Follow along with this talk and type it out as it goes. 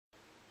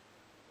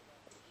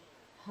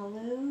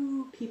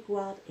Hello, people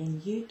out in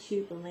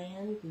YouTube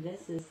land.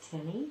 This is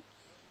Timmy.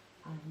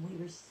 We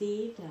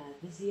received a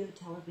VIZIO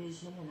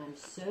television, and I'm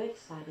so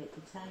excited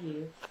to tell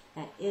you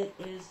that it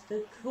is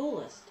the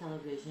coolest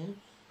television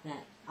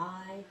that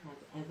I have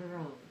ever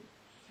owned.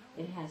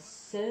 It has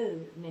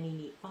so many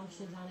neat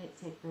functions on it.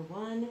 Take for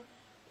one,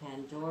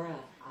 Pandora.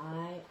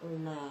 I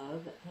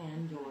love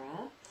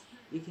Pandora.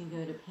 You can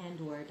go to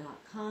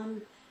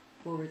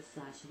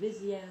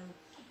pandora.com/VIZIO.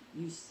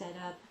 You set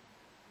up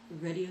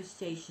radio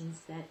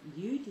stations that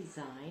you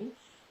design.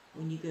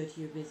 When you go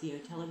to your VIZIO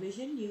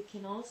television, you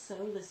can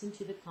also listen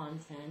to the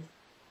content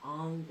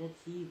on the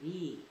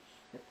TV.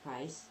 The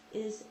price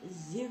is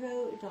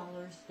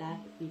 $0. That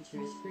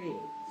feature is free.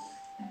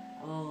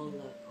 Oh,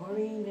 look,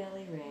 Corinne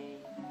Bailey Ray,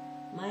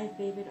 my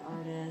favorite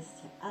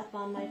artist, up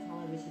on my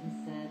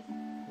television set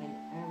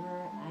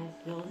whenever I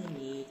feel the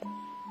need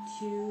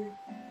to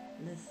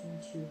listen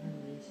to her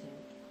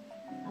music.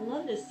 I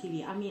love this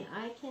TV. I mean,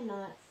 I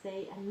cannot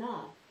say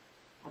enough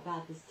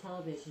about this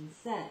television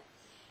set.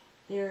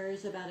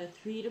 There's about a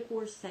 3 to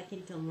 4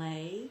 second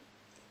delay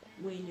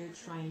when you're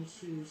trying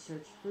to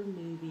search for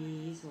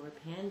movies or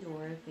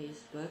Pandora,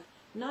 Facebook.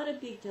 Not a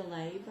big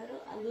delay, but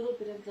a little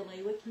bit of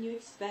delay. What can you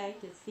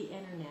expect? It's the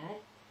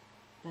internet.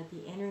 But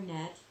the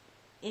internet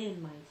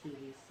in my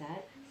TV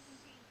set.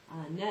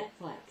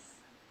 Netflix.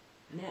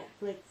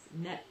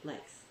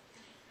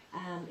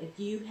 If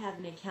you have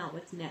an account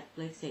with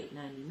Netflix,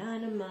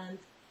 $8.99 a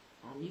month.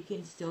 You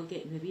can still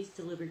get movies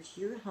delivered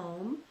to your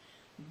home,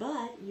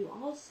 but you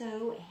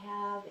also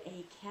have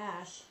a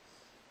cache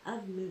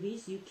of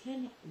movies you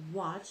can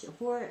watch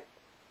for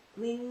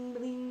bling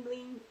bling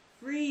bling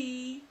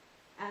free,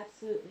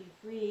 absolutely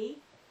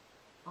free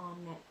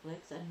on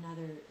Netflix.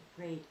 Another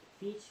great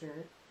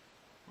feature.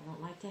 I don't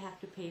like to have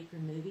to pay for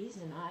movies,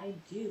 and I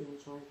do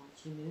enjoy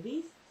watching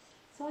movies,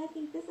 so I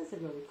think this is a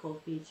really cool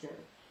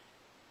feature.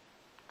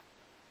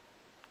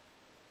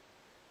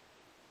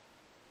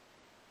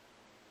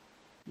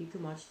 You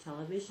can watch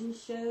television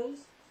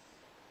shows,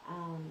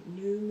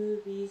 new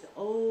movies,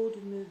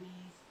 old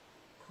movies,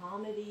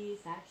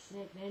 comedies, action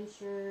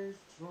adventures,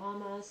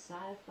 drama,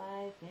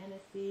 sci-fi,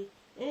 fantasy,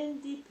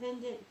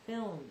 independent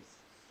films.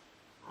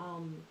 A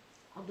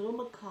little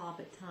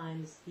macabre at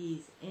times,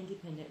 these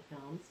independent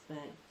films,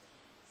 but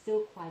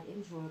still quite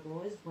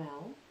enjoyable as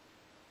well.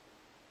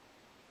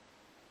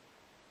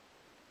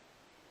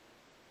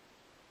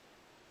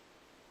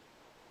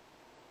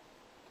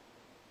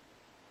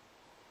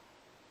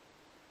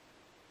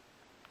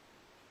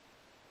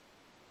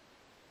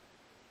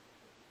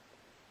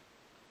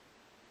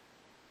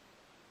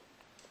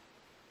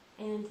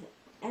 And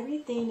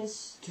everything is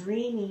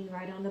streaming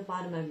right on the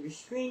bottom of your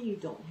screen. You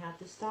don't have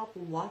to stop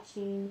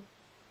watching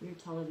your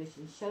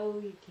television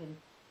show. You can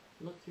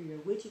look through your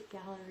widget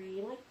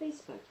gallery like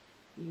Facebook.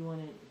 You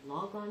want to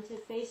log on to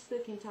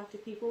Facebook and talk to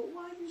people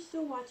while you're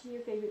still watching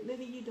your favorite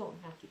movie. You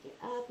don't have to get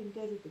up and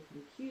go to the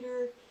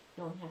computer. You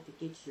don't have to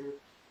get your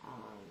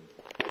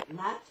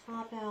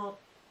laptop out.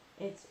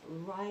 It's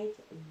right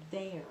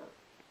there.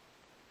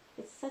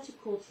 It's such a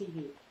cool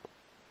TV.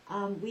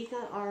 We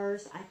got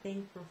ours, I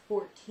think, for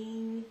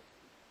 $1,400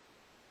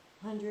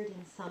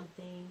 and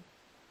something.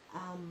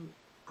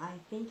 I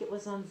think it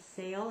was on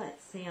sale at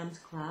Sam's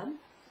Club.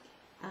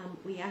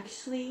 We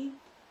actually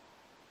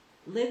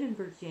live in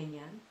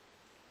Virginia.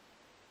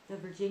 The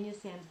Virginia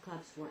Sam's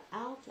Clubs were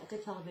out at the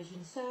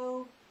television,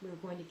 so we were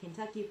going to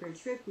Kentucky for a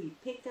trip. We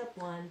picked up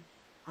one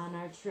on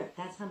our trip.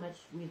 That's how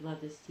much we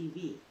love this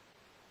TV.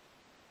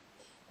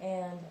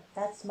 And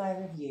that's my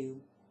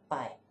review.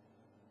 Bye.